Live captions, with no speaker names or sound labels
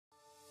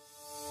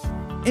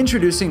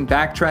Introducing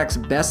BACtrack's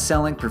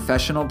best-selling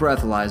professional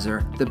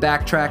breathalyzer, the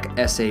BACtrack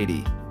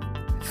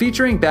S80.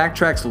 Featuring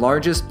BACtrack's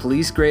largest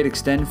police-grade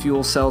Xtend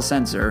fuel cell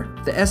sensor,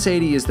 the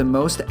S80 is the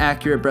most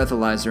accurate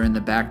breathalyzer in the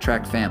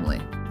BACtrack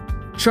family.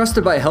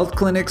 Trusted by health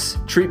clinics,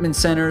 treatment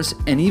centers,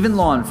 and even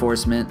law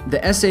enforcement, the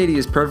S80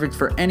 is perfect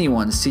for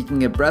anyone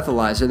seeking a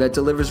breathalyzer that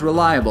delivers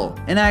reliable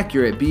and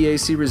accurate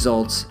BAC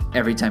results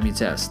every time you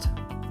test.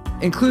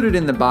 Included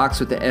in the box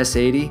with the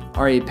S80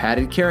 are a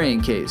padded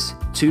carrying case,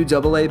 2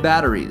 AA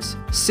batteries,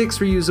 6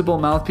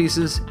 reusable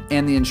mouthpieces,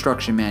 and the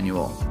instruction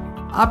manual.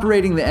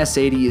 Operating the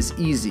S80 is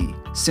easy.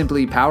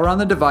 Simply power on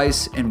the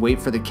device and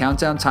wait for the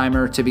countdown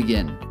timer to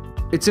begin.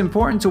 It's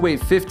important to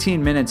wait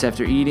 15 minutes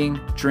after eating,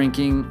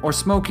 drinking, or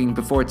smoking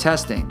before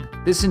testing.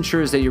 This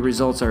ensures that your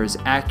results are as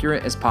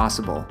accurate as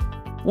possible.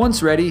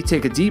 Once ready,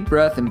 take a deep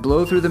breath and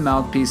blow through the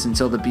mouthpiece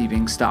until the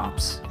beeping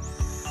stops.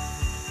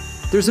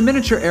 There's a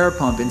miniature air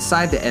pump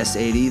inside the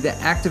S80 that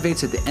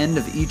activates at the end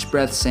of each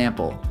breath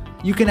sample.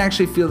 You can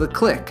actually feel the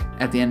click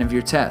at the end of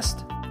your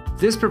test.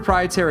 This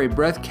proprietary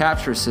breath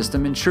capture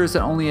system ensures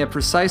that only a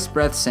precise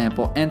breath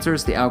sample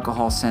enters the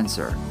alcohol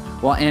sensor,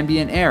 while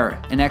ambient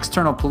air and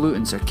external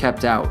pollutants are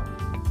kept out.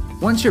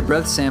 Once your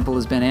breath sample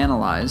has been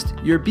analyzed,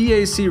 your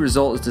BAC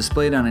result is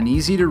displayed on an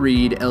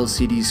easy-to-read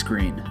LCD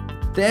screen.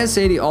 The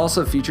S80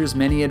 also features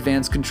many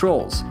advanced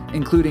controls,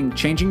 including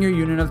changing your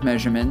unit of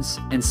measurements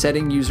and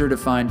setting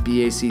user-defined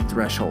BAC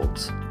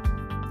thresholds.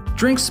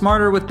 Drink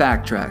smarter with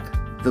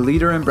BACtrack, the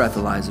leader in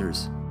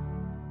breathalyzers.